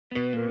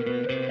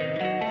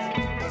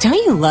Don't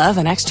you love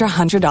an extra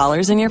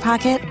 $100 in your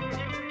pocket?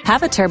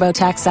 Have a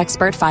TurboTax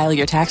expert file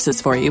your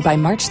taxes for you by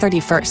March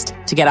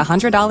 31st to get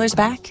 $100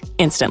 back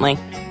instantly.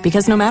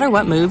 Because no matter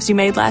what moves you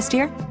made last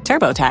year,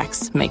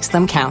 TurboTax makes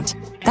them count.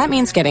 That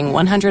means getting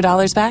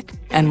 $100 back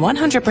and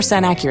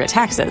 100% accurate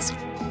taxes,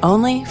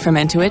 only from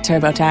Intuit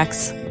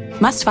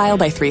TurboTax. Must file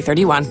by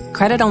 3/31.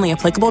 Credit only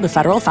applicable to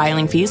federal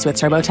filing fees with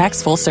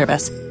TurboTax full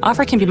service.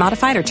 Offer can be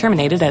modified or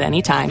terminated at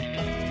any time.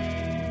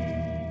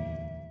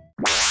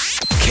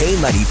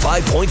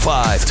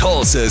 K95.5,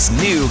 Tulsa's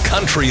new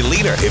country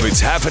leader. If it's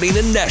happening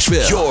in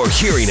Nashville, you're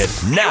hearing it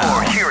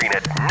now.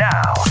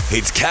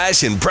 It's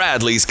Cash and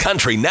Bradley's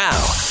Country Now.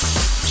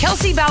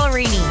 Kelsea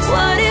Ballerini.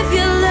 What if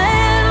you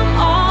let them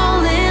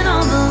all in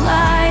on the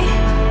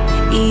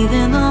lie?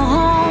 Even the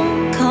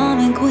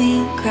homecoming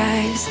queen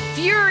cries.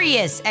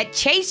 Furious at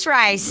Chase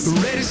Rice.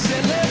 Ready,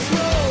 set, let's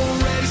roll.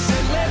 Ready,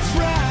 set, let's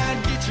ride.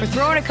 Get We're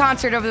throwing a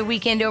concert over the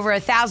weekend, over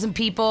 1,000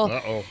 people.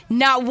 Uh-oh.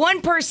 Not one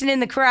person in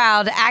the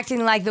crowd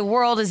acting like the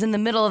world is in the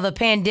middle of a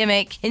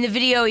pandemic. In the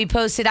video he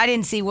posted, I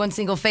didn't see one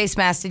single face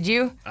mask. Did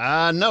you?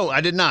 No,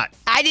 I did not.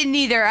 I didn't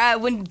either.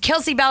 When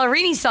Kelsea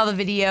Ballerini saw the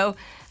video,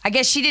 I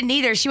guess she didn't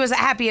either. She wasn't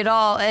happy at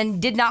all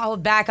and did not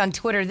hold back on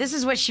Twitter. This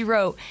is what she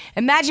wrote.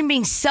 Imagine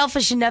being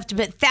selfish enough to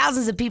put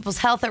thousands of people's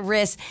health at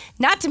risk,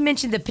 not to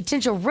mention the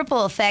potential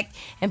ripple effect,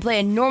 and play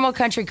a normal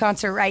country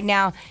concert right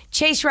now.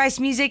 Chase Rice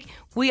music,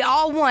 we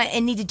all want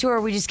and need to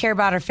tour. We just care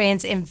about our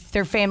fans and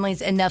their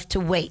families enough to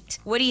wait.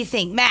 What do you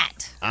think,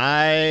 Matt?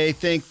 I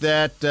think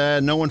that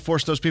no one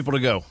forced those people to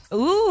go.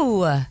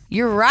 Ooh,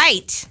 you're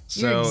right.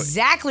 You're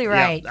exactly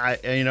right.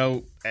 Yeah,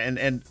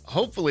 and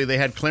hopefully they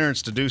had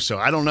clearance to do so.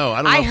 I don't know.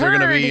 I don't know if they're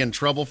going to be in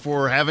trouble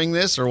for having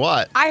this or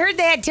what. I heard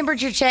they had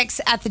temperature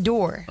checks at the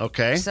door.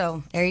 Okay.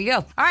 So there you go.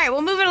 All right,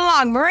 well, moving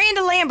along.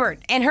 Miranda Lambert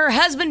and her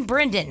husband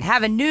Brendan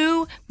have a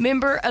new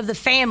member of the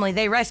family.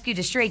 They rescued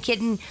a stray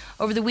kitten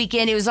over the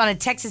weekend. It was on a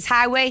Texas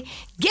highway.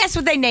 Guess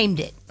what they named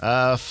it?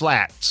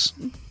 Flats.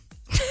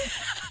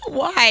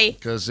 Why?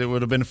 Because it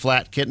would have been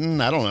Flat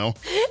Kitten. I don't know.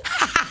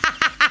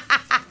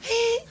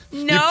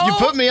 No. You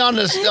put me on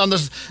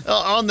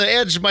the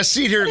edge of my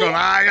seat here going,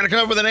 I got to come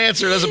up with an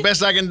answer. That's the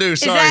best I can do.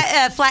 Sorry. Is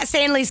that Flat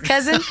Stanley's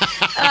cousin?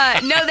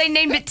 No, they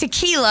named it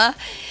Tequila.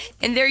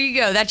 And there you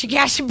go. That's your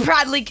Cash and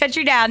Bradley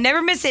Country Now.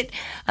 Never miss it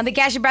on the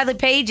Cash and Bradley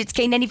page. It's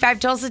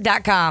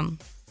K95Tulsa.com.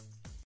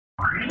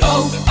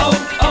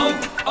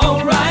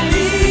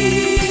 O'Reilly.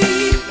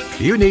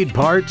 You need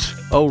parts?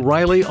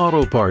 O'Reilly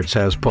Auto Parts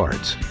has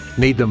parts.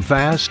 Need them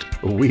fast?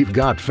 We've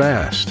got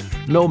fast.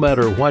 No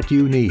matter what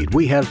you need,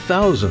 we have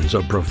thousands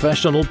of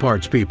professional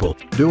parts people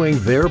doing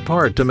their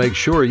part to make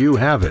sure you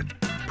have it.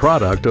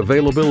 Product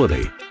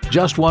availability.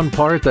 Just one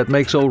part that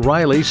makes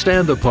O'Reilly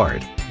stand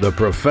apart. The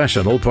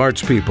professional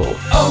parts people.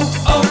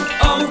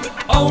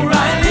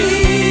 O'Reilly.